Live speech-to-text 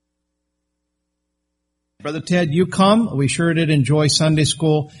Brother Ted, you come. We sure did enjoy Sunday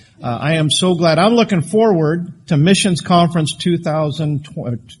school. I am so glad. I'm looking forward to Missions Conference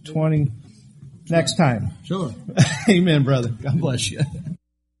 2020 next time. Sure. Amen, brother. God bless you.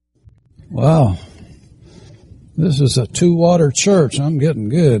 Wow. This is a two-water church. I'm getting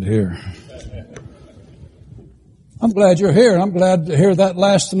good here. I'm glad you're here. I'm glad to hear that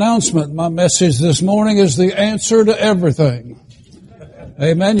last announcement. My message this morning is the answer to everything.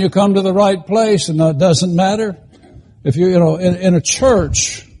 Amen. You come to the right place, and it doesn't matter if you're, in a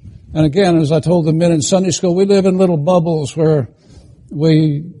church. And again, as I told the men in Sunday school, we live in little bubbles where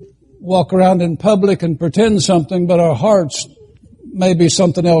we walk around in public and pretend something, but our hearts, maybe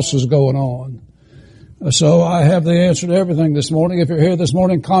something else is going on. So I have the answer to everything this morning. If you're here this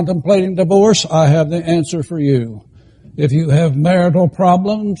morning contemplating divorce, I have the answer for you. If you have marital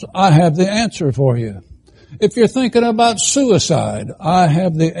problems, I have the answer for you. If you're thinking about suicide, I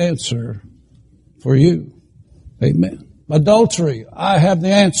have the answer for you. Amen. Adultery, I have the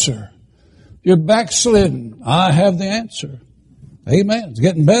answer. If you're backslidden, I have the answer. Amen. It's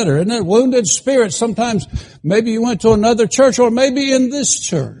getting better, isn't it? Wounded spirit. Sometimes maybe you went to another church or maybe in this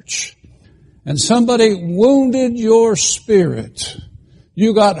church and somebody wounded your spirit.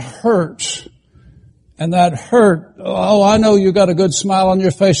 You got hurt. And that hurt, I know you got a good smile on your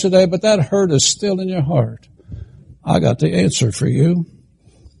face today, but that hurt is still in your heart. I got the answer for you.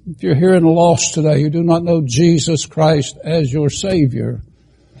 If you're here and lost today, you do not know Jesus Christ as your Savior,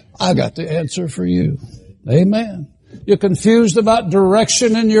 I got the answer for you. Amen. You're confused about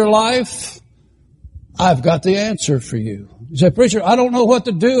direction in your life, I've got the answer for you. You say, preacher, I don't know what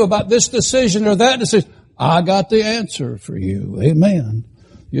to do about this decision or that decision. I got the answer for you. Amen.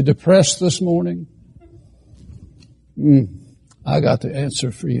 You're depressed this morning? I got the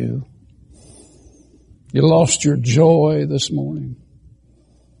answer for you. You lost your joy this morning.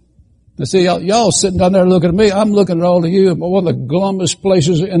 Now see, y'all sitting down there looking at me. I'm looking at all of you. One of the glummest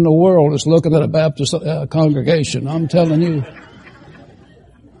places in the world is looking at a Baptist congregation. I'm telling you.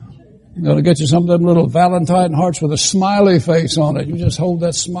 I'm going to get you some of them little Valentine hearts with a smiley face on it. You just hold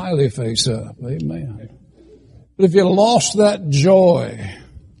that smiley face up. Amen. But if you lost that joy,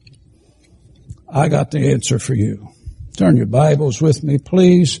 I got the answer for you. Turn your Bibles with me,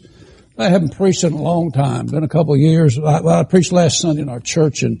 please. I haven't preached in a long time. Been a couple of years. I preached last Sunday in our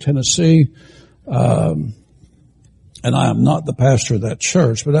church in Tennessee. And I am not the pastor of that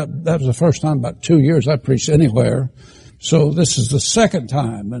church, but that was the first time in about 2 years I preached anywhere. So this is the second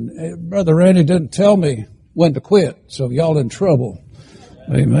time. And Brother Randy didn't tell me when to quit. So y'all in trouble.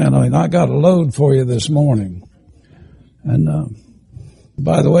 Amen. I got a load for you this morning. And,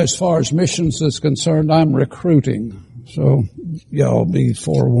 by the way, as far as missions is concerned, I'm recruiting. So y'all be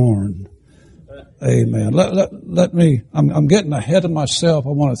forewarned. Amen. I'm getting ahead of myself.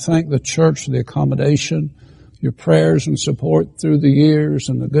 I want to thank the church for the accommodation, your prayers and support through the years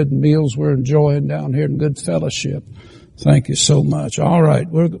and the good meals we're enjoying down here and good fellowship. Thank you so much. All right.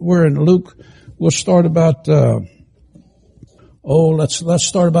 We're in Luke. We'll start about, let's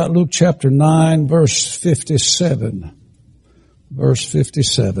start about Luke chapter 9, verse 57. Verse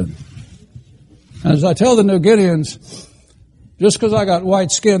 57. As I tell the New Gideons, just because I got white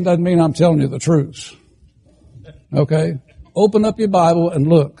skin doesn't mean I'm telling you the truth. Okay? Open up your Bible and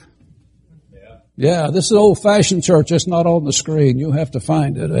look. Yeah, this is old-fashioned church. It's not on the screen. You have to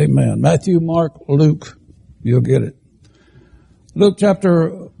find it. Amen. Matthew, Mark, Luke. You'll get it. Luke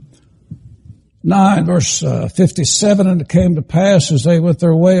chapter 9, verse 57. And it came to pass as they went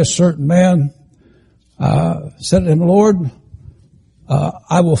their way, a certain man said to him, Lord,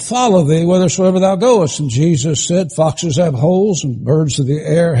 I will follow thee whithersoever thou goest. And Jesus said, foxes have holes and birds of the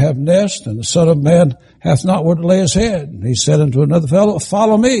air have nests, and the Son of Man hath not where to lay his head. And he said unto another fellow,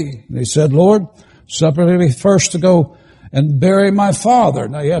 follow me. And he said, Lord, suffer me first to go and bury my father.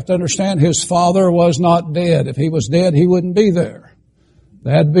 Now you have to understand his father was not dead. If he was dead, he wouldn't be there.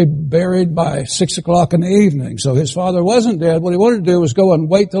 They had to be buried by 6 o'clock in the evening. So his father wasn't dead. What he wanted to do was go and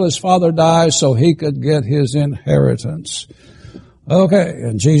wait till his father dies so he could get his inheritance. Okay,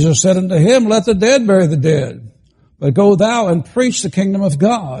 and Jesus said unto him, let the dead bury the dead, but go thou and preach the kingdom of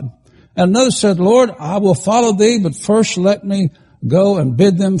God. And another said, Lord, I will follow thee, but first let me go and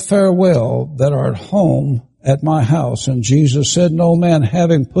bid them farewell that are at home at my house. And Jesus said, no man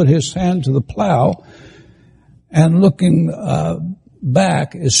having put his hand to the plow and looking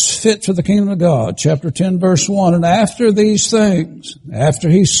back is fit for the kingdom of God. Chapter 10, verse 1. And after these things, after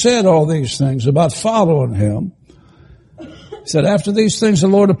he said all these things about following him, he said, after these things the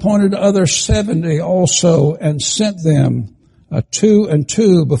Lord appointed other 70 also and sent them 2 and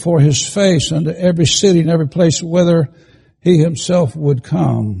 2 before his face unto every city and every place whither he himself would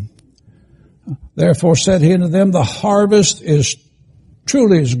come. Therefore said he unto them, the harvest is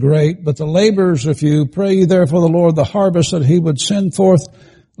truly is great, but the laborers are few. Pray ye therefore the Lord the harvest that he would send forth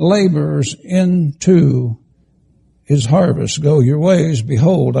laborers into his harvest. Go your ways.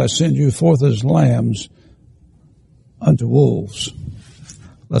 Behold, I send you forth as lambs unto wolves.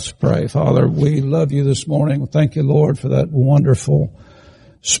 Let's pray. Father, we love you this morning. Thank you, Lord, for that wonderful,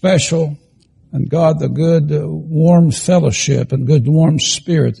 special, and God, the good, warm fellowship and good, warm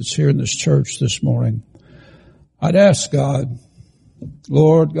spirit that's here in this church this morning. I'd ask God,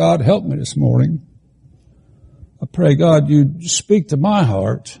 Lord, God, help me this morning. I pray, God, you speak to my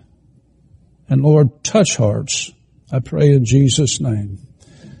heart, and Lord, touch hearts. I pray in Jesus' name.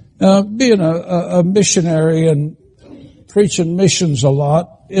 Now, being a missionary and preaching missions a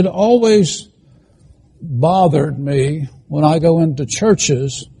lot, it always bothered me when I go into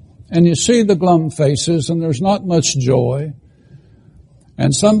churches and you see the glum faces and there's not much joy.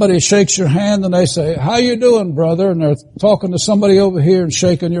 And somebody shakes your hand and they say, how you doing, brother? And they're talking to somebody over here and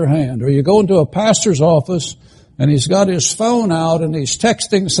shaking your hand. Or you go into a pastor's office and he's got his phone out and he's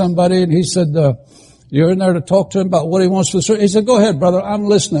texting somebody and he said, you're in there to talk to him about what he wants for the service. He said, go ahead, brother, I'm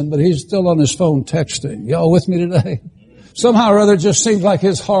listening, but he's still on his phone texting. Y'all with me today? Somehow or other, it just seems like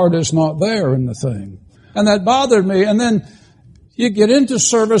his heart is not there in the thing. And that bothered me. And then you get into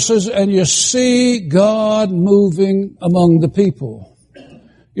services and you see God moving among the people.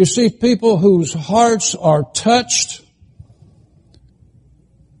 You see people whose hearts are touched,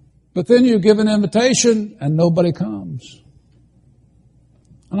 but then you give an invitation and nobody comes.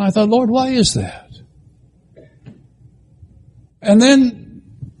 And I thought, Lord, why is that? And then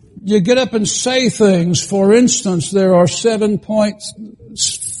you get up and say things. For instance, there are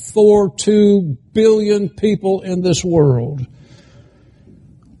 7.42 billion people in this world,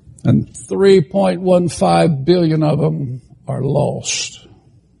 and 3.15 billion of them are lost.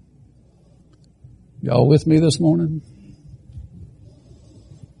 Y'all with me this morning?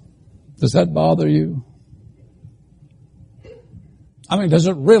 Does that bother you? I mean, does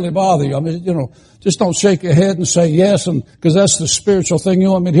it really bother you? I mean, just don't shake your head and say yes, and because that's the spiritual thing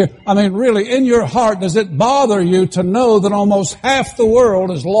you want me to hear. I mean, really, in your heart, does it bother you to know that almost half the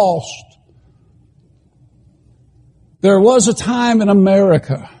world is lost? There was a time in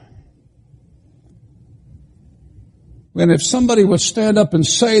America when if somebody would stand up and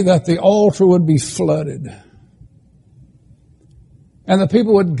say that, the altar would be flooded. And the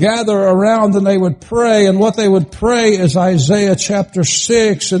people would gather around and they would pray. And what they would pray is Isaiah chapter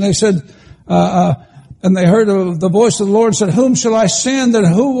 6. And they said, and they heard the voice of the Lord and said, whom shall I send and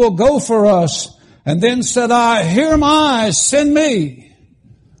who will go for us? And then said I, here am I, send me.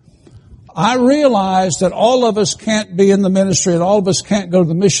 I realize that all of us can't be in the ministry and all of us can't go to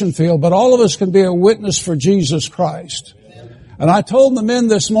the mission field, but all of us can be a witness for Jesus Christ. And I told the men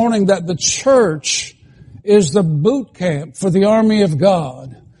this morning that the church is the boot camp for the army of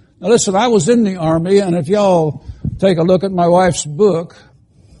God. Now listen, I was in the army, and if y'all take a look at my wife's book,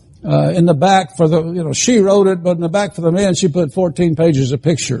 in the back for the, she wrote it, but in the back for the men, she put 14 pages of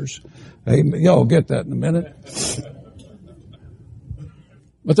pictures. Hey, y'all get that in a minute.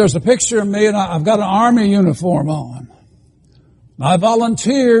 But there's a picture of me and I've got an army uniform on. I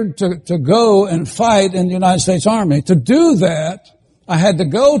volunteered to go and fight in the United States Army. To do that, I had to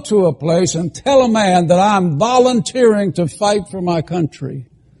go to a place and tell a man that I'm volunteering to fight for my country.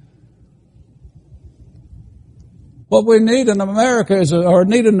 What we need in America or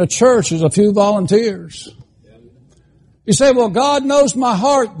need in the church is a few volunteers. You say, well, God knows my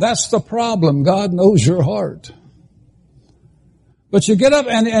heart. That's the problem. God knows your heart. But you get up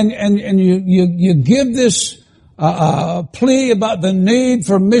and you give this plea about the need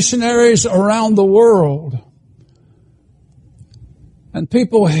for missionaries around the world. And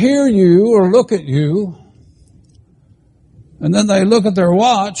people hear you or look at you, and then they look at their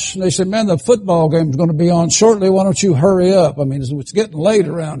watch and they say, man, the football game's going to be on shortly. Why don't you hurry up? I mean, it's getting late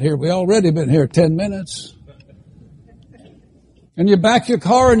around here. We already been here 10 minutes. And you back your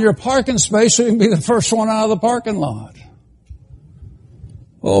car in your parking space so you can be the first one out of the parking lot.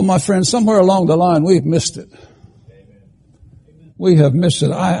 Oh, my friend, somewhere along the line, we've missed it. We have missed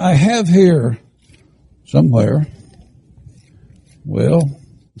it. I have here somewhere. Well,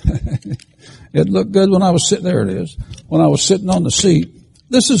 it looked good when I was sitting, there it is, when I was sitting on the seat.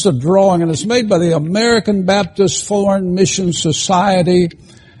 This is a drawing, and it's made by the American Baptist Foreign Mission Society,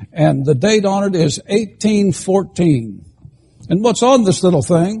 and the date on it is 1814. And what's on this little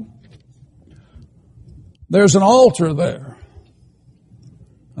thing? There's an altar there.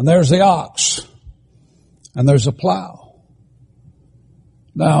 And there's the ox. And there's a plow.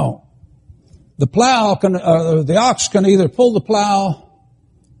 Now, the ox can either pull the plow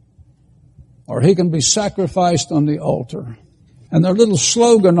or he can be sacrificed on the altar. And their little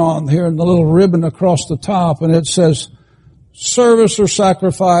slogan on here and the little ribbon across the top, and it says, service or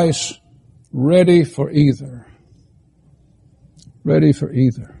sacrifice, ready for either. Ready for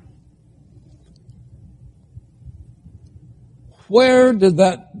either. Where did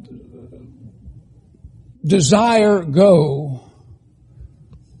that desire go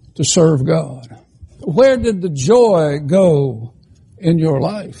to serve God? Where did the joy go in your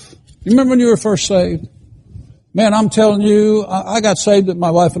life? You remember when you were first saved? Man, I'm telling you, I got saved,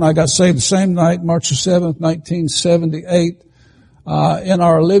 my wife and I got saved the same night, March the 7th, 1978, in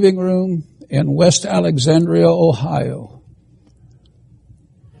our living room in West Alexandria, Ohio.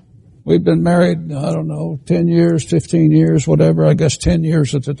 We'd been married, 10 years, 15 years, whatever, I guess 10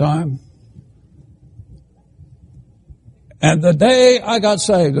 years at the time. And the day I got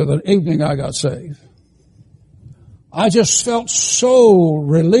saved, or the evening I got saved, I just felt so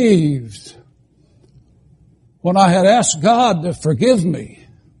relieved when I had asked God to forgive me.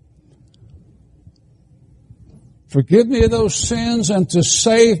 Forgive me of those sins and to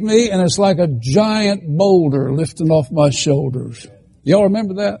save me, and it's like a giant boulder lifting off my shoulders. Y'all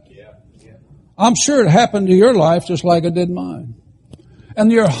remember that? Yeah. I'm sure it happened to your life just like it did mine. And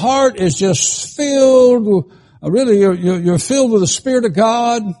your heart is just filled, really you're filled with the Spirit of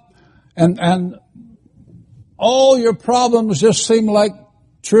God, and all your problems just seem like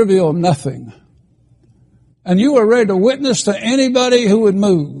trivial nothing. And you were ready to witness to anybody who would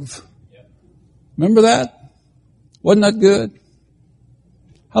move. Remember that? Wasn't that good?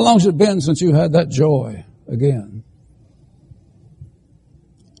 How long has it been since you had that joy again?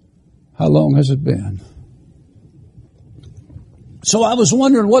 How long has it been? So I was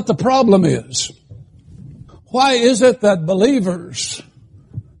wondering what the problem is. Why is it that believers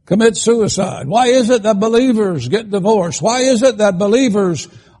commit suicide? Why is it that believers get divorced? Why is it that believers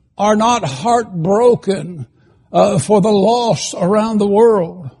are not heartbroken for the lost around the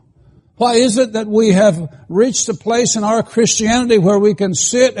world? Why is it that we have reached a place in our Christianity where we can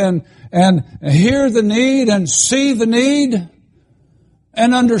sit and hear the need and see the need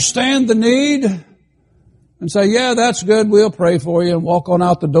and understand the need and say, yeah, that's good, we'll pray for you, and walk on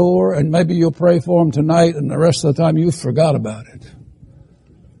out the door, and maybe you'll pray for them tonight, and the rest of the time you forgot about it?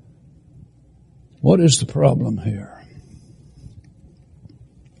 What is the problem here?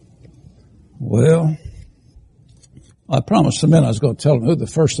 Well, I promised the men I was going to tell them who the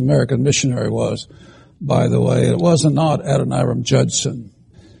first American missionary was. By the way, it was not Adoniram Judson,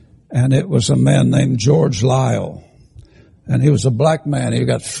 and it was a man named George Lyle, and he was a black man. He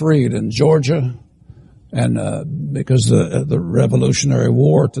got freed in Georgia, and because the Revolutionary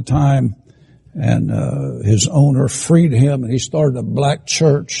War at the time, and his owner freed him, and he started a black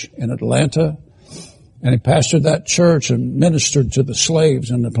church in Atlanta, and he pastored that church and ministered to the slaves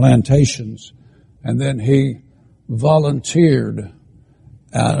in the plantations, and then he volunteered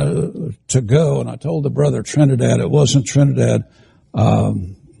to go, and I told the brother Trinidad, it wasn't Trinidad,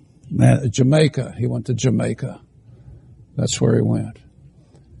 Jamaica. He went to Jamaica. That's where he went.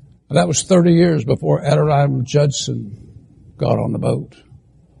 And that was 30 years before Adoniram Judson got on the boat.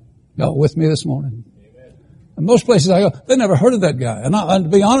 Y'all with me this morning? Amen. And most places I go, they never heard of that guy. And to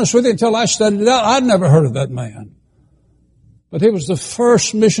be honest with you, until I studied it out, I'd never heard of that man. But he was the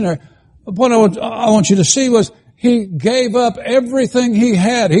first missionary. What I want you to see was he gave up everything he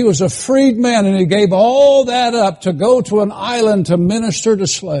had. He was a freed man, and he gave all that up to go to an island to minister to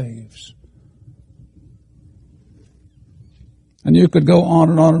slaves. And you could go on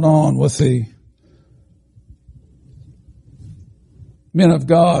and on and on with the men of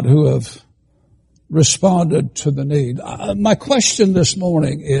God who have responded to the need. My question this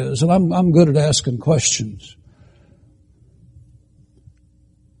morning is, and I'm good at asking questions,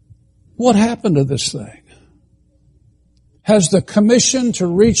 what happened to this thing? Has the commission to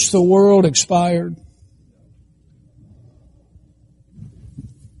reach the world expired?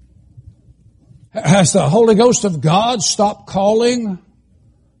 Has the Holy Ghost of God stopped calling?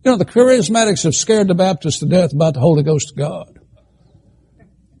 You know, the charismatics have scared the Baptists to death about the Holy Ghost of God.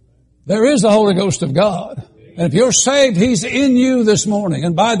 There is the Holy Ghost of God. And if you're saved, He's in you this morning.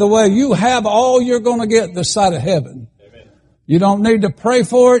 And by the way, you have all you're going to get this side of heaven. You don't need to pray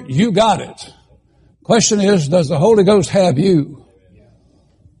for it. You got it. Question is, does the Holy Ghost have you?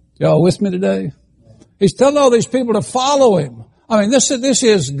 Y'all with me today? He's telling all these people to follow Him. I mean, this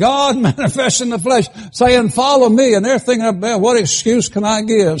is God manifest in the flesh saying, follow me. And they're thinking, what excuse can I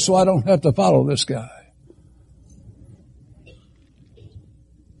give so I don't have to follow this guy?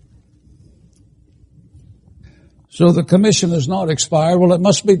 So the commission is not expired. Well, it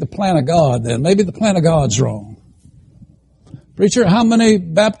must be the plan of God then. Maybe the plan of God's wrong. Preacher, how many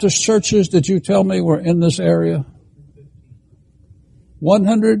Baptist churches did you tell me were in this area?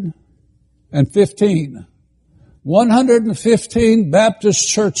 115. 115 Baptist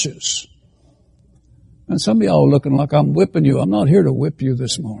churches. And some of y'all are looking like I'm whipping you. I'm not here to whip you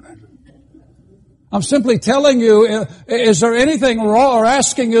this morning. I'm simply telling you, is there anything wrong, or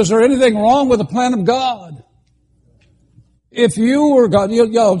asking, is there anything wrong with the plan of God? If you were God,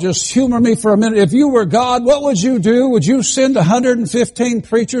 y'all just humor me for a minute. If you were God, what would you do? Would you send 115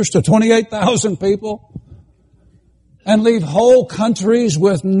 preachers to 28,000 people? And leave whole countries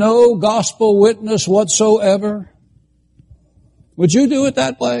with no gospel witness whatsoever? Would you do it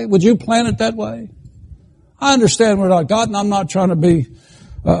that way? Would you plan it that way? I understand we're not God, and I'm not trying to be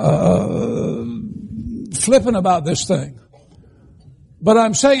flippant about this thing. But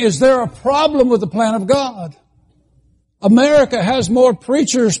I'm saying, is there a problem with the plan of God? America has more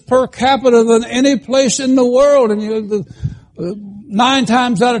preachers per capita than any place in the world, and 9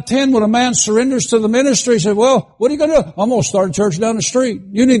 times out of 10, when a man surrenders to the ministry, he said, well, what are you going to do? I'm going to start a church down the street.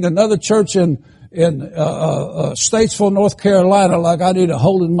 You need another church in Statesville, North Carolina, like I need a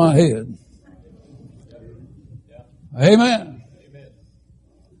hole in my head. Amen.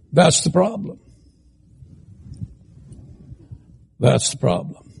 That's the problem. That's the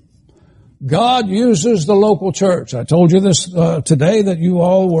problem. God uses the local church. I told you this today, that you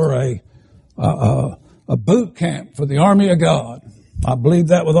all were a boot camp for the army of God. I believe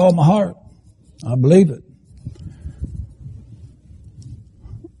that with all my heart. I believe it.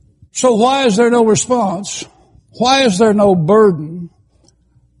 So why is there no response? Why is there no burden?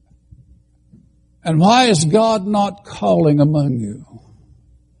 And why is God not calling among you?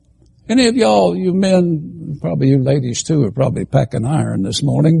 Any of y'all, you men, probably you ladies too, are probably packing iron this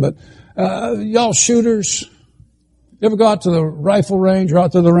morning, but y'all shooters, you ever go out to the rifle range or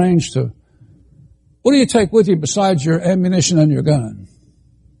out to the range to, what do you take with you besides your ammunition and your gun?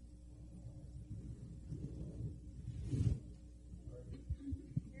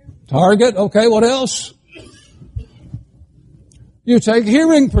 Target, okay, what else? You take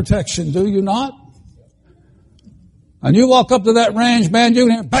hearing protection, do you not? And you walk up to that range, man, you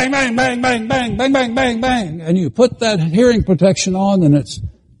can hear bang, bang, bang, bang, bang, bang, bang, bang, bang. And you put that hearing protection on and it's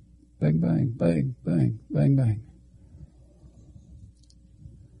bang, bang, bang, bang, bang, bang.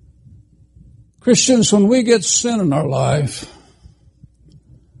 Christians, when we get sin in our life,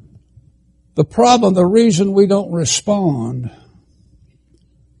 the problem, the reason we don't respond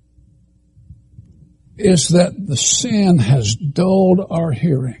is that the sin has dulled our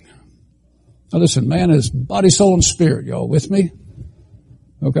hearing. Now listen, man is body, soul, and spirit. Y'all with me?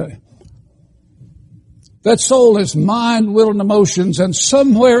 Okay. That soul is mind, will, and emotions, and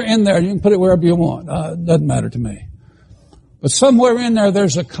somewhere in there, you can put it wherever you want. It doesn't matter to me. But somewhere in there,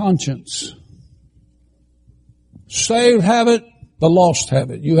 there's a conscience. Saved have it, the lost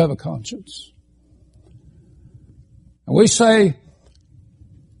have it. You have a conscience. And we say,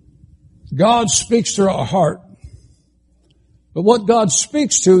 God speaks to our heart. But what God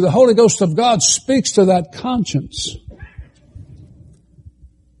speaks to, the Holy Ghost of God speaks to that conscience.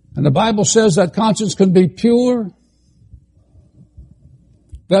 And the Bible says that conscience can be pure.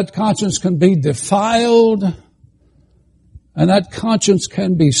 That conscience can be defiled. And that conscience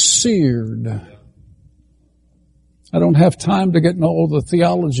can be seared. I don't have time to get into all the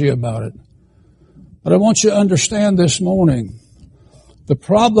theology about it. But I want you to understand this morning, the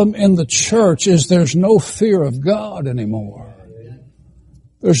problem in the church is there's no fear of God anymore.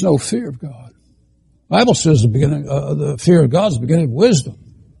 There's no fear of God. The Bible says the fear of God is the beginning of wisdom.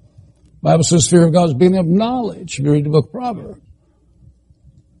 The Bible says fear of God is the beginning of knowledge. If you read the book of Proverbs.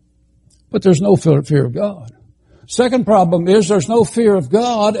 But there's no fear of God. Second problem is there's no fear of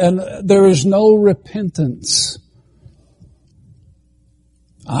God and there is no repentance.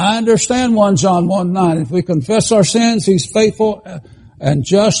 I understand 1 John 1:9. If we confess our sins, He's faithful and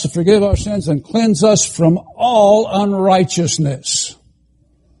just to forgive our sins and cleanse us from all unrighteousness.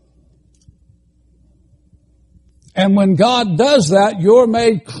 And when God does that, you're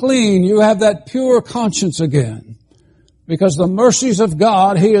made clean. You have that pure conscience again. Because the mercies of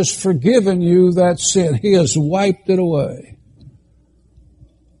God, He has forgiven you that sin. He has wiped it away.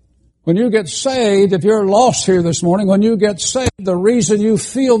 When you get saved, if you're lost here this morning, when you get saved, the reason you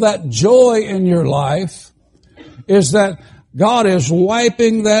feel that joy in your life is that God is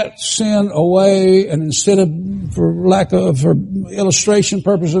wiping that sin away, and instead of, for illustration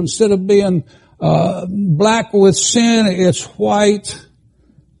purposes, instead of being black with sin, it's white.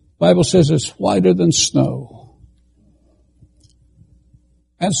 The Bible says it's whiter than snow.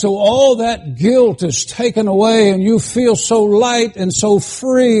 And so all that guilt is taken away and you feel so light and so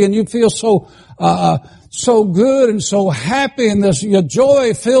free and you feel so so good and so happy, and your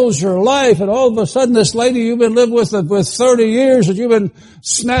joy fills your life, and all of a sudden this lady you've been living with 30 years that you've been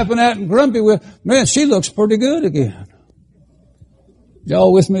snapping at and grumpy with, man, she looks pretty good again.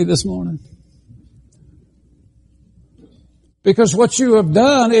 Y'all with me this morning? Because what you have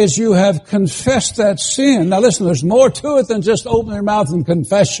done is you have confessed that sin. Now listen, there's more to it than just opening your mouth and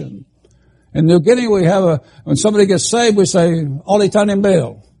confession. In New Guinea, we have when somebody gets saved, we say, Oli Tanim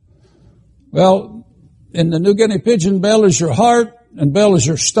Bel. Well, in the New Guinea Pidgin, Bel is your heart and Bel is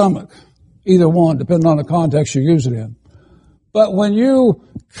your stomach. Either one, depending on the context you use it in. But when you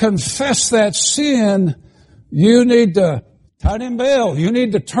confess that sin, you need to Tanim Bel. You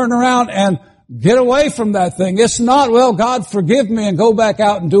need to turn around and get away from that thing. It's not, well, God forgive me and go back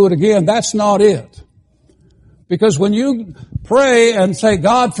out and do it again. That's not it. Because when you pray and say,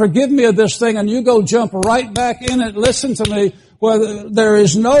 God forgive me of this thing, and you go jump right back in it, listen to me, well, there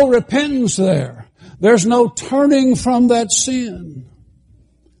is no repentance there. There's no turning from that sin.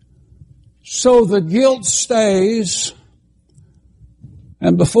 So the guilt stays,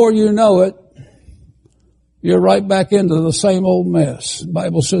 and before you know it, you're right back into the same old mess. The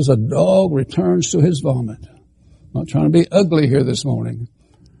Bible says a dog returns to his vomit. I'm not trying to be ugly here this morning.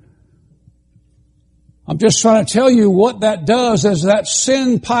 I'm just trying to tell you what that does as that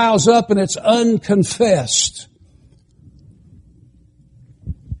sin piles up and it's unconfessed.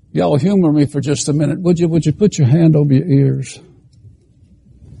 Y'all humor me for just a minute. Would you put your hand over your ears?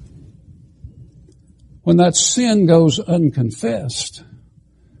 When that sin goes unconfessed,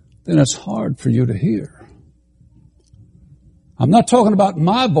 then it's hard for you to hear. I'm not talking about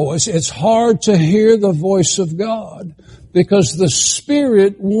my voice. It's hard to hear the voice of God because the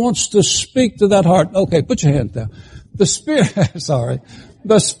Spirit wants to speak to that heart. Okay, put your hand down. The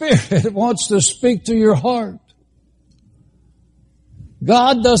Spirit wants to speak to your heart.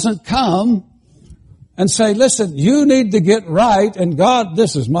 God doesn't come and say, listen, you need to get right, and God,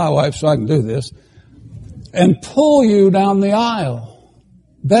 this is my wife so I can do this, and pull you down the aisle.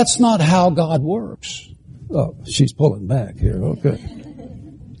 That's not how God works. Oh, she's pulling back here. Okay.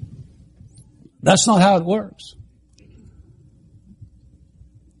 That's not how it works.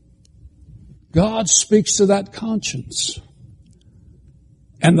 God speaks to that conscience.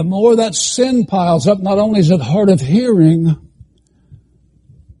 And the more that sin piles up, not only is it hard of hearing,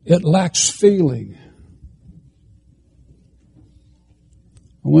 it lacks feeling.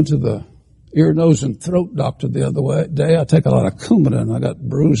 I went to the ear, nose, and throat doctor the other day. I take a lot of Coumadin. I got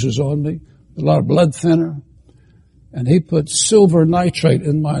bruises on me, a lot of blood thinner. And he put silver nitrate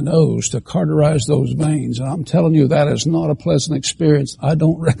in my nose to cauterize those veins. And I'm telling you, that is not a pleasant experience. I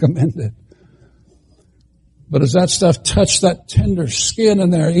don't recommend it. But as that stuff touched that tender skin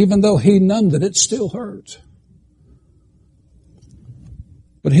in there, even though he numbed it, it still hurt.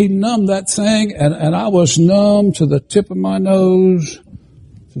 But he numbed that thing, and I was numb to the tip of my nose,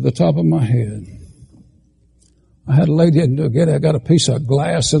 to the top of my head. I had a lady in New Guinea. I got a piece of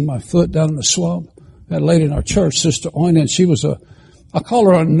glass in my foot down in the swamp. I had a lady in our church, Sister Oina, and she was I call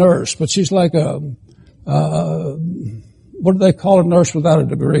her a nurse, but she's like what do they call a nurse without a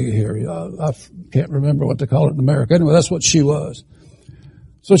degree here? I can't remember what they call it in America. Anyway, that's what she was.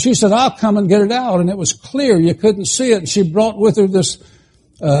 So she said, I'll come and get it out. And it was clear. You couldn't see it. And she brought with her this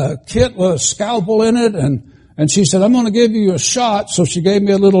kit with a scalpel in it. And she said, I'm going to give you a shot. So she gave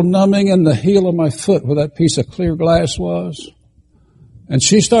me a little numbing in the heel of my foot where that piece of clear glass was. And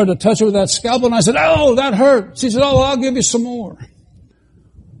she started to touch it with that scalpel, and I said, oh, that hurt. She said, oh, I'll give you some more.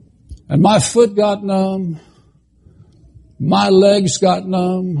 And my foot got numb. My legs got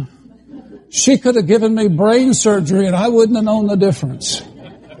numb. She could have given me brain surgery, and I wouldn't have known the difference.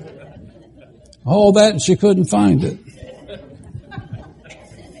 All that, and she couldn't find it.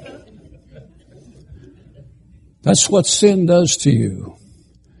 That's what sin does to you.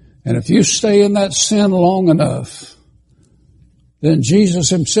 And if you stay in that sin long enough, then Jesus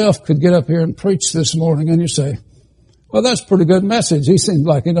himself could get up here and preach this morning, and you say, well, that's a pretty good message. He seems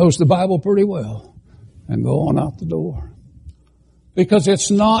like he knows the Bible pretty well. And go on out the door. Because it's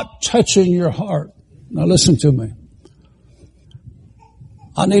not touching your heart. Now listen to me.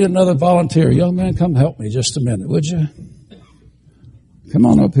 I need another volunteer. Young man, come help me just a minute, would you? Come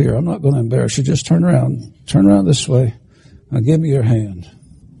on up here. I'm not going to embarrass you. Just turn around. Turn around this way. Now give me your hand.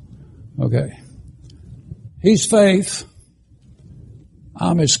 Okay. He's faith.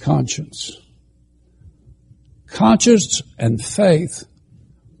 I'm his conscience. Conscience and faith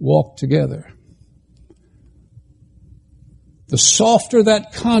walk together. The softer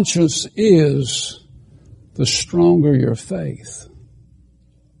that conscience is, the stronger your faith.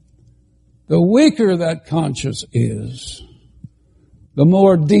 The weaker that conscience is, the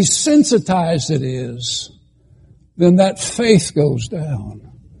more desensitized it is, then that faith goes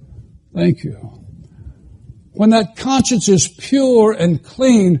down. Thank you. When that conscience is pure and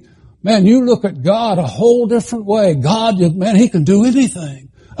clean, man, you look at God a whole different way. God, man, He can do anything.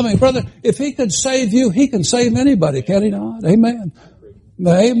 I mean, brother, if He could save you, He can save anybody, can He not? Amen.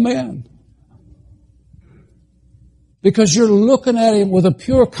 Amen. Because you're looking at Him with a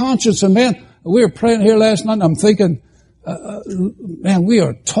pure conscience. And man, we were praying here last night and I'm thinking, man, we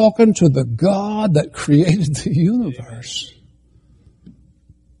are talking to the God that created the universe.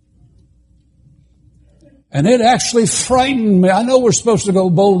 And it actually frightened me. I know we're supposed to go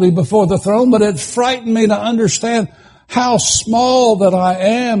boldly before the throne, but it frightened me to understand how small that I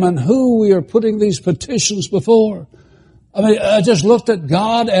am and who we are putting these petitions before. I mean, I just looked at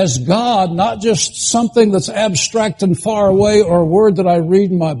God as God, not just something that's abstract and far away or a word that I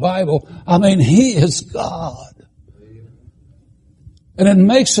read in my Bible. I mean, He is God. And it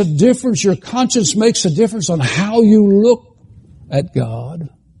makes a difference. Your conscience makes a difference on how you look at God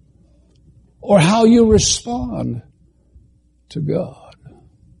or how you respond to God.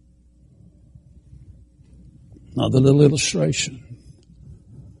 Another little illustration.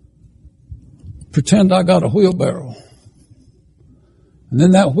 Pretend I got a wheelbarrow. And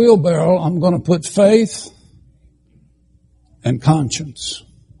in that wheelbarrow, I'm going to put faith and conscience.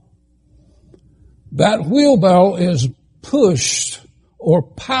 That wheelbarrow is pushed or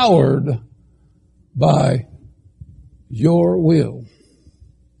powered by your will.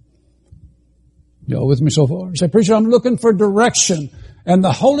 Y'all with me so far? Say, preacher, I'm looking for direction. And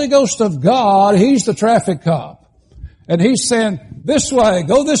the Holy Ghost of God, He's the traffic cop. And He's saying, this way,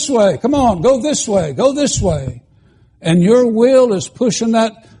 go this way. Come on, go this way, go this way. And your will is pushing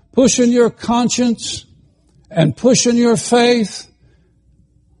your conscience and pushing your faith.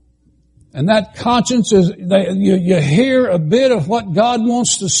 And that conscience is, you hear a bit of what God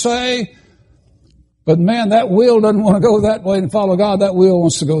wants to say, but man, that will doesn't want to go that way and follow God. That will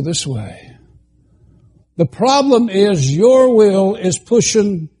wants to go this way. The problem is your will is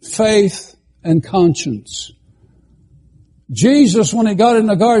pushing faith and conscience. Jesus, when He got in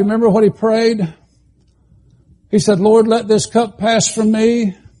the garden, remember what He prayed? He said, Lord, let this cup pass from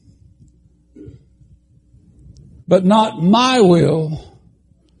me, but not my will,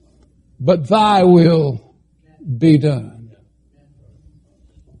 but Thy will be done.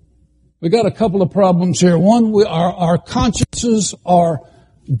 We got a couple of problems here. One, our consciences are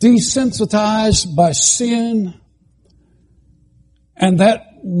desensitized by sin, and that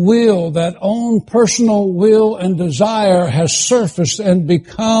will, that own personal will and desire has surfaced and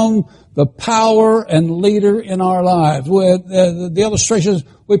become the power and leader in our lives. The illustration is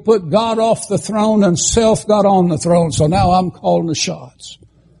we put God off the throne and self got on the throne. So now I'm calling the shots.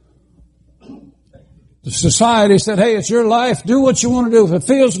 The society said, hey, it's your life. Do what you want to do. If it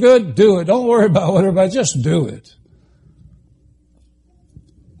feels good, do it. Don't worry about what everybody, just do it.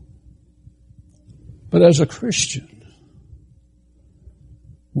 But as a Christian,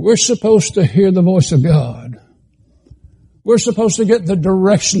 we're supposed to hear the voice of God. We're supposed to get the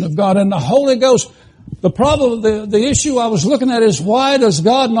direction of God. And the Holy Ghost, the problem, the issue I was looking at is why does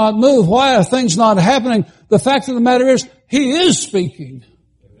God not move? Why are things not happening? The fact of the matter is, He is speaking.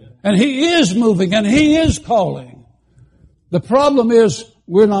 And He is moving. And He is calling. The problem is,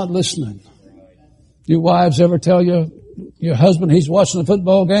 we're not listening. You wives ever tell your husband he's watching the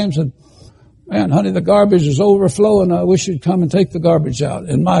football games and, man, honey, the garbage is overflowing. I wish you'd come and take the garbage out.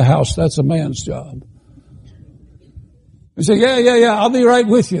 In my house, that's a man's job. You say, yeah, I'll be right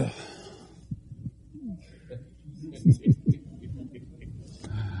with you.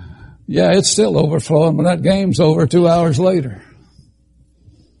 Yeah, it's still overflowing when that game's over 2 hours later.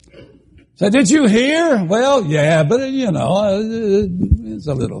 Say, did you hear? Well, yeah, but it's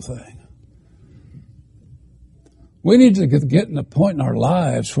a little thing. We need to get in a point in our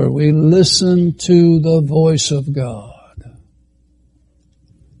lives where we listen to the voice of God.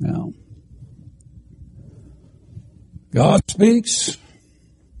 Now, God speaks.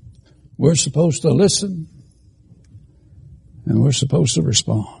 We're supposed to listen. And we're supposed to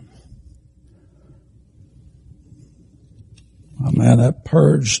respond. Oh man, that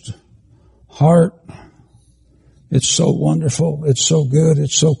purged heart, it's so wonderful. It's so good.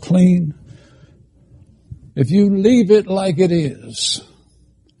 It's so clean. If you leave it like it is,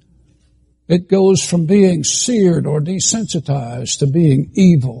 it goes from being seared or desensitized to being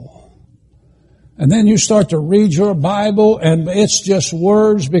evil. And then you start to read your Bible and it's just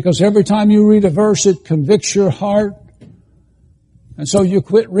words, because every time you read a verse, it convicts your heart. And so you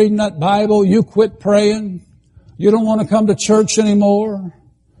quit reading that Bible. You quit praying. You don't want to come to church anymore.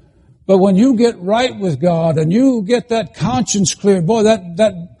 But when you get right with God and you get that conscience cleared, boy,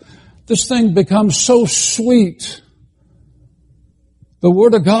 this thing becomes so sweet. The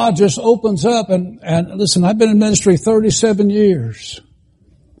Word of God just opens up and listen, I've been in ministry 37 years.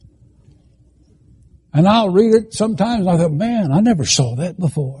 And I'll read it sometimes and I thought, man, I never saw that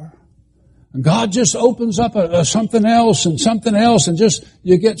before. And God just opens up something else and just,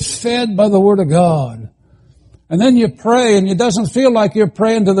 you get fed by the Word of God. And then you pray and it doesn't feel like you're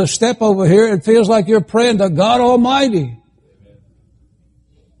praying to the step over here. It feels like you're praying to God Almighty.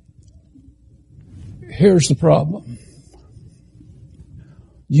 Here's the problem.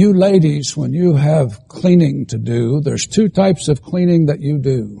 You ladies, when you have cleaning to do, there's two types of cleaning that you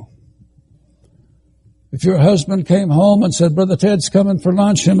do. If your husband came home and said, Brother Ted's coming for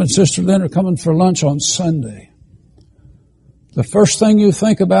lunch, him and Sister Lynn are coming for lunch on Sunday. The first thing you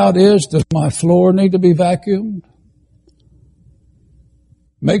think about is, does my floor need to be vacuumed?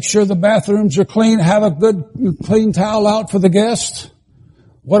 Make sure the bathrooms are clean. Have a good clean towel out for the guest.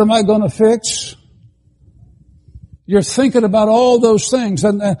 What am I going to fix? You're thinking about all those things.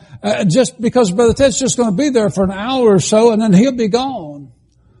 And just because Brother Ted's just going to be there for an hour or so and then he'll be gone.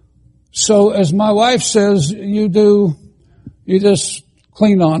 So as my wife says, you just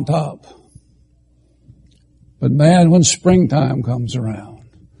clean on top. But man, when springtime comes around,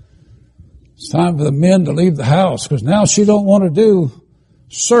 it's time for the men to leave the house because now she don't want to do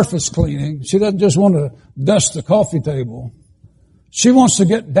surface cleaning. She doesn't just want to dust the coffee table. She wants to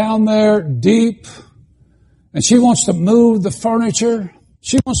get down there deep and she wants to move the furniture.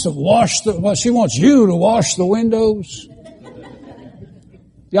 She wants to she wants you to wash the windows.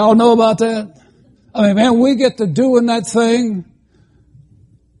 Y'all know about that? I mean, man, we get to doing that thing.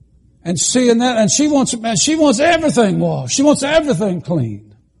 And seeing that, and she wants everything washed. She wants everything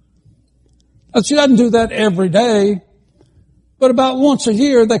cleaned. She doesn't do that every day, but about once a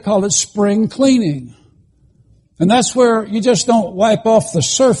year they call it spring cleaning. And that's where you just don't wipe off the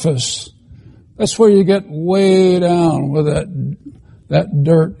surface. That's where you get way down where that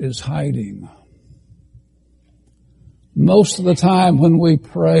dirt is hiding. Most of the time when we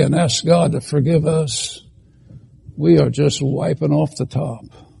pray and ask God to forgive us, we are just wiping off the top.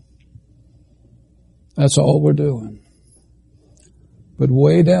 That's all we're doing. But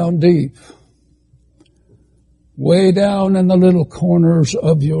way down deep, way down in the little corners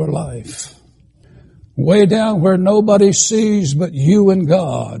of your life, way down where nobody sees but you and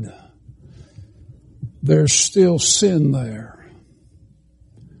God, there's still sin there.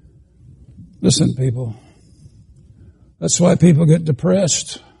 Listen, people, that's why people get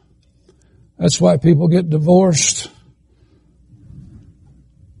depressed. That's why people get divorced.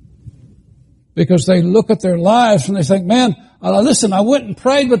 Because they look at their lives and they think, man, listen, I went and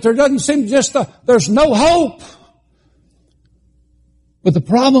prayed, but there doesn't seem there's no hope. But the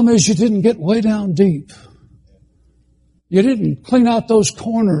problem is you didn't get way down deep. You didn't clean out those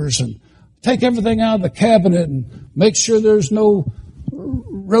corners and take everything out of the cabinet and make sure there's no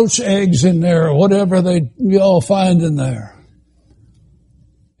roach eggs in there or whatever you all find in there.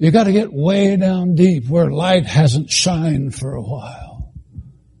 You got to get way down deep where light hasn't shined for a while.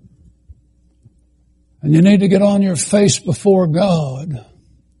 And you need to get on your face before God.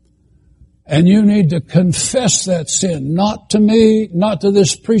 And you need to confess that sin, not to me, not to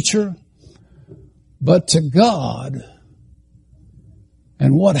this preacher, but to God.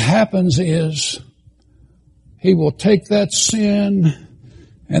 And what happens is, He will take that sin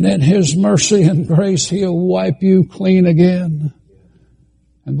and in His mercy and grace, He'll wipe you clean again.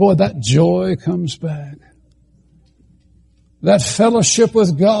 And boy, that joy comes back. That fellowship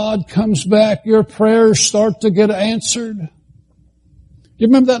with God comes back. Your prayers start to get answered. You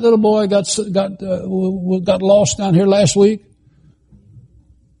remember that little boy got lost down here last week?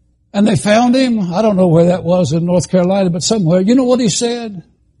 And they found him. I don't know where that was in North Carolina, but somewhere. You know what he said?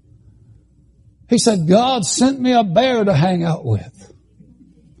 He said, God sent me a bear to hang out with.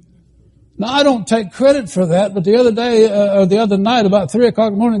 Now, I don't take credit for that, but the other night, about 3 o'clock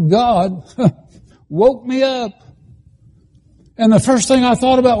in the morning, God woke me up. And the first thing I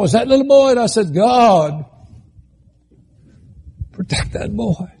thought about was that little boy, and I said, God, protect that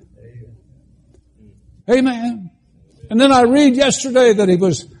boy. Amen. And then I read yesterday that he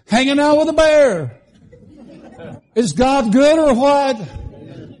was hanging out with a bear. Is God good or what?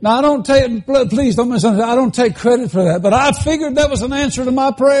 Now please don't misunderstand, I don't take credit for that, but I figured that was an answer to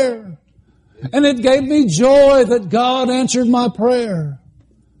my prayer. And it gave me joy that God answered my prayer.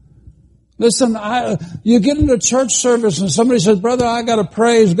 Listen, you get into a church service and somebody says, brother, I got to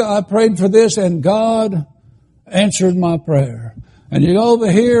praise God. I prayed for this and God answered my prayer. And you go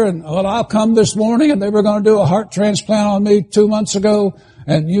over here and, well, I'll come this morning and they were going to do a heart transplant on me 2 months ago.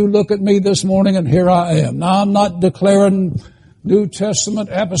 And you look at me this morning and here I am. Now I'm not declaring New Testament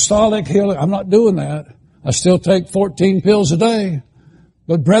apostolic healing. I'm not doing that. I still take 14 pills a day.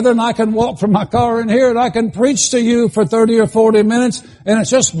 But brethren, I can walk from my car in here and I can preach to you for 30 or 40 minutes and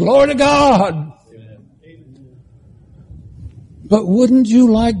it's just glory to God. But wouldn't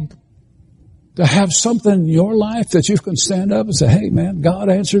you like to have something in your life that you can stand up and say, hey man, God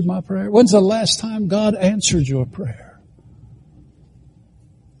answered my prayer? When's the last time God answered your prayer?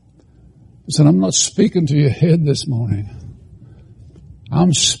 Listen, I'm not speaking to your head this morning.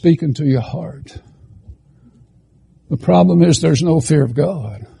 I'm speaking to your heart. The problem is there's no fear of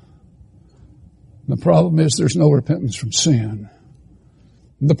God. The problem is there's no repentance from sin.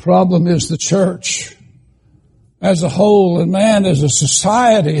 The problem is the church as a whole and man as a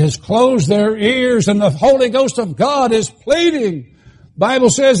society has closed their ears and the Holy Ghost of God is pleading. Bible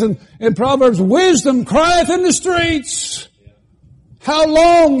says in Proverbs, wisdom crieth in the streets. How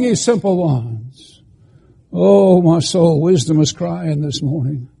long, ye simple ones? Oh, my soul, wisdom is crying this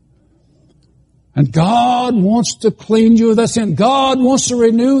morning. And God wants to clean you of that sin. God wants to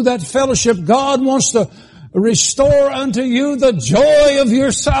renew that fellowship. God wants to restore unto you the joy of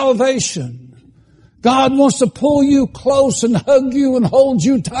your salvation. God wants to pull you close and hug you and hold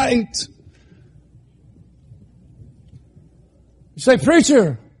you tight. You say,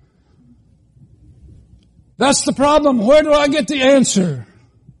 preacher, that's the problem. Where do I get the answer?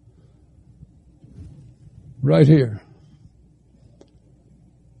 Right here.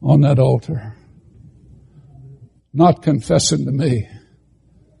 On that altar. Not confessing to me,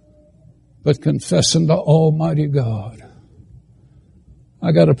 but confessing to Almighty God.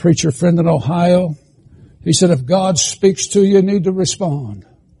 I got a preacher friend in Ohio. He said, if God speaks to you, you need to respond.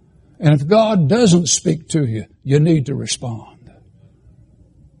 And if God doesn't speak to you, you need to respond.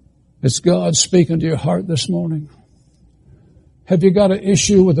 Is God speaking to your heart this morning? Have you got an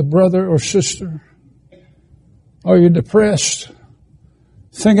issue with a brother or sister? Are you depressed?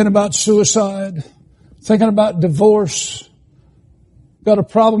 Thinking about suicide? Thinking about divorce? Got a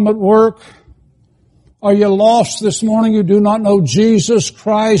problem at work? Are you lost this morning? You do not know Jesus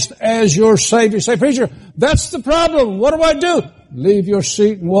Christ as your Savior. You say, preacher, that's the problem. What do I do? Leave your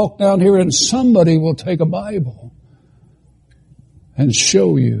seat and walk down here and somebody will take a Bible and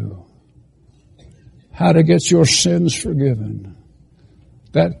show you how to get your sins forgiven,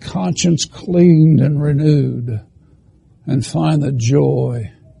 that conscience cleaned and renewed, and find the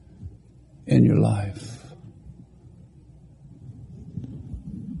joy in your life.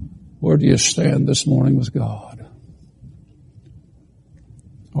 Where do you stand this morning with God?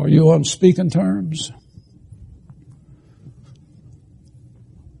 Are you on speaking terms?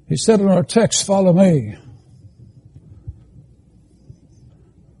 He said in our text, follow me.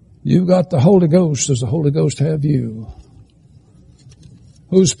 You got the Holy Ghost. Does the Holy Ghost have you?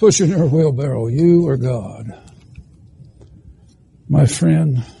 Who's pushing your wheelbarrow, you or God? My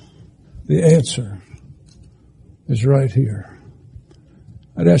friend, the answer is right here.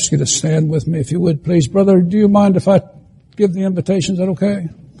 I'd ask you to stand with me if you would, please. Brother, do you mind if I give the invitation? Is that okay?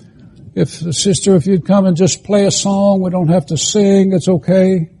 If the sister, if you'd come and just play a song, we don't have to sing, it's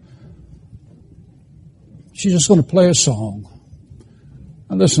okay. She's just going to play a song.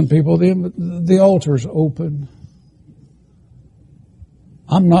 Now listen, people, the altar's open.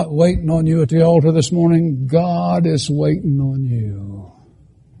 I'm not waiting on you at the altar this morning. God is waiting on you.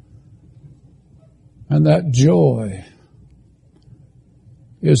 And that joy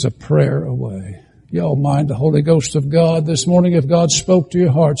is a prayer away. Y'all mind the Holy Ghost of God this morning? If God spoke to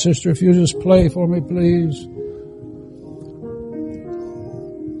your heart, sister, if you just play for me, please.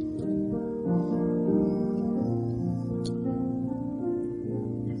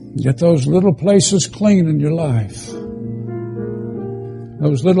 Get those little places clean in your life.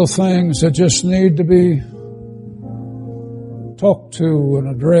 Those little things that just need to be talked to and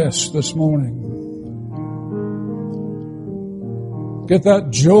addressed this morning. Get that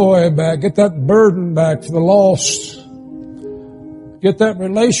joy back. Get that burden back for the lost. Get that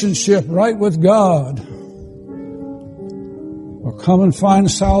relationship right with God. Or come and find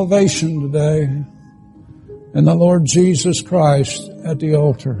salvation today in the Lord Jesus Christ at the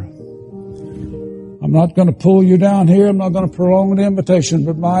altar. I'm not going to pull you down here. I'm not going to prolong the invitation,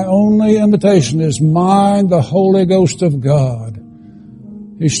 but my only invitation is mind the Holy Ghost of God.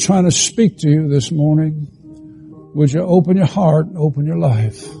 He's trying to speak to you this morning. Would you open your heart and open your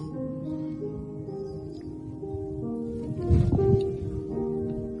life?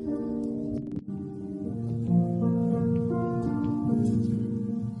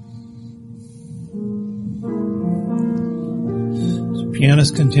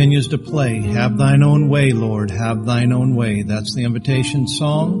 pianist continues to play. Have thine own way, Lord, have thine own way. That's the invitation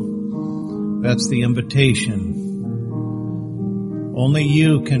song. That's the invitation. Only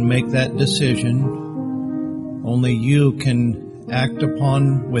you can make that decision. Only you can act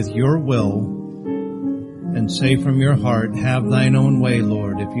upon with your will and say from your heart, have thine own way,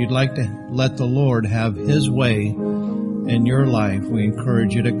 Lord. If you'd like to let the Lord have His way in your life, we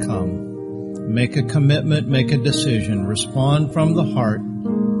encourage you to come. Make a commitment, make a decision, respond from the heart.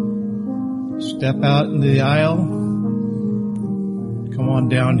 Step out in the aisle. Come on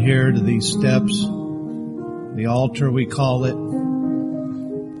down here to these steps, the altar we call it.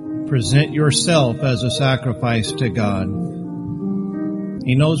 Present yourself as a sacrifice to God.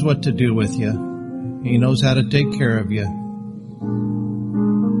 He knows what to do with you. He knows how to take care of you.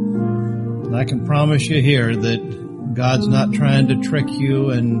 And I can promise you here that God's not trying to trick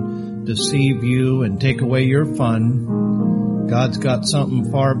you and deceive you and take away your fun. God's got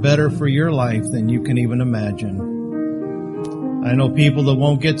something far better for your life than you can even imagine. I know people that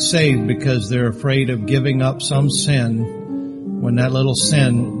won't get saved because they're afraid of giving up some sin when that little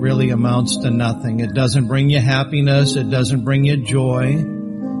sin really amounts to nothing. It doesn't bring you happiness. It doesn't bring you joy.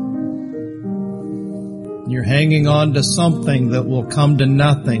 You're hanging on to something that will come to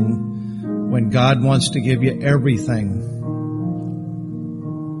nothing when God wants to give you everything.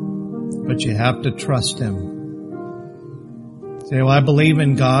 But you have to trust Him. Say, well, I believe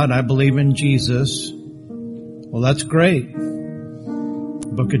in God. I believe in Jesus. Well, that's great.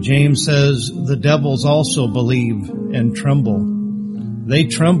 The book of James says the devils also believe and tremble. They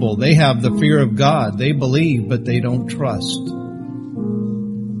tremble. They have the fear of God. They believe, but they don't trust.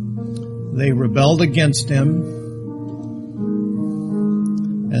 They rebelled against Him.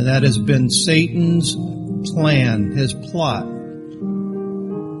 And that has been Satan's plan. His plot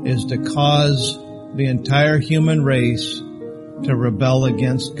is to cause the entire human race to rebel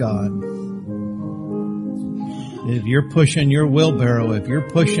against God. If you're pushing your wheelbarrow, if you're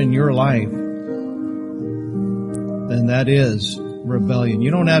pushing your life, then that is rebellion.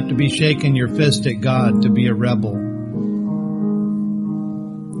 You don't have to be shaking your fist at God to be a rebel.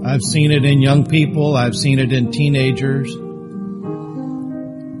 I've seen it in young people. I've seen it in teenagers.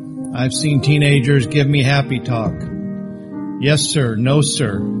 I've seen teenagers give me happy talk. Yes, sir. No,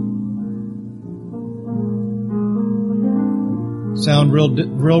 sir. Sound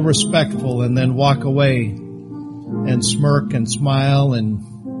real respectful and then walk away and smirk and smile and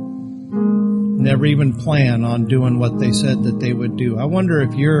never even plan on doing what they said that they would do. I wonder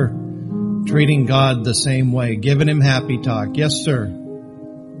if you're treating God the same way, giving Him happy talk. Yes, sir.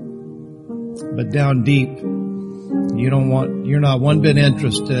 But down deep, you're not one bit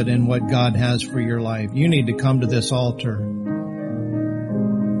interested in what God has for your life. You need to come to this altar.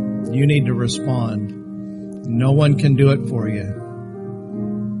 You need to respond. No one can do it for you.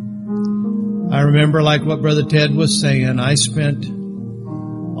 I remember, like what Brother Ted was saying, I spent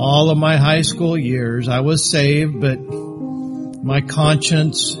all of my high school years, I was saved, but my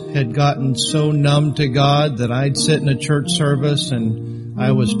conscience had gotten so numb to God that I'd sit in a church service and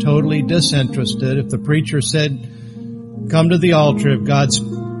I was totally disinterested. If the preacher said, come to the altar, if God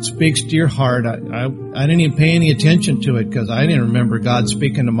speaks to your heart, I didn't even pay any attention to it because I didn't remember God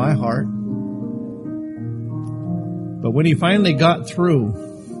speaking to my heart. But when He finally got through,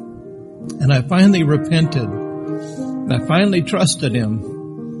 and I finally repented, and I finally trusted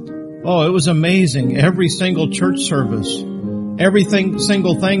Him, oh, it was amazing. Every single church service, every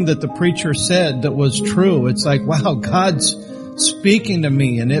single thing that the preacher said that was true, it's like, wow, God's speaking to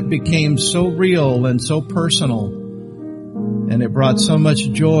me, and it became so real and so personal. And it brought so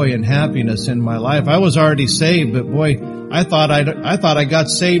much joy and happiness in my life. I was already saved, but boy, I thought I got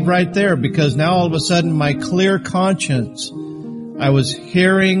saved right there because now all of a sudden my clear conscience, I was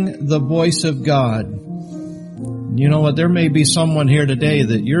hearing the voice of God. You know what? There may be someone here today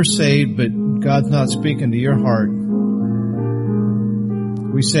that you're saved, but God's not speaking to your heart.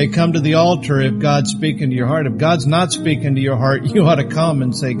 We say, come to the altar if God's speaking to your heart. If God's not speaking to your heart, you ought to come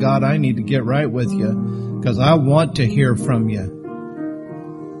and say, God, I need to get right with you because I want to hear from you.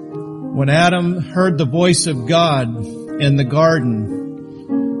 When Adam heard the voice of God in the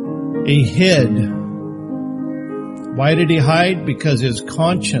garden, he hid. Why did he hide? Because his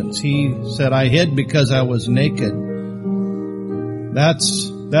conscience. He said, I hid because I was naked.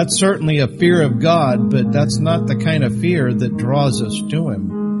 That's certainly a fear of God, but that's not the kind of fear that draws us to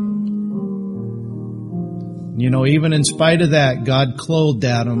Him. You know, even in spite of that, God clothed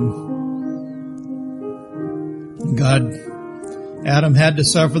Adam. Adam had to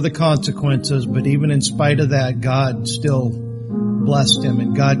suffer the consequences, but even in spite of that, God still blessed him,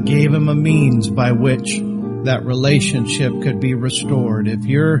 and God gave him a means by which that relationship could be restored. If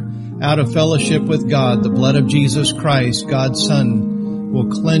you're out of fellowship with God, the blood of Jesus Christ, God's Son, will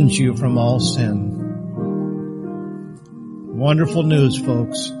cleanse you from all sin. Wonderful news,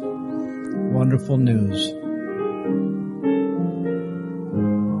 folks. Wonderful news.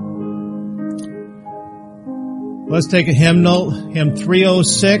 Let's take a hymnal, hymn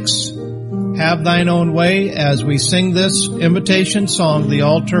 306, Have Thine Own Way. As we sing this invitation song, the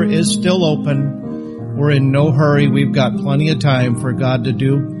altar is still open. We're in no hurry. We've got plenty of time for God to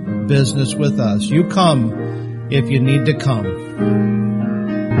do business with us. You come if you need to come.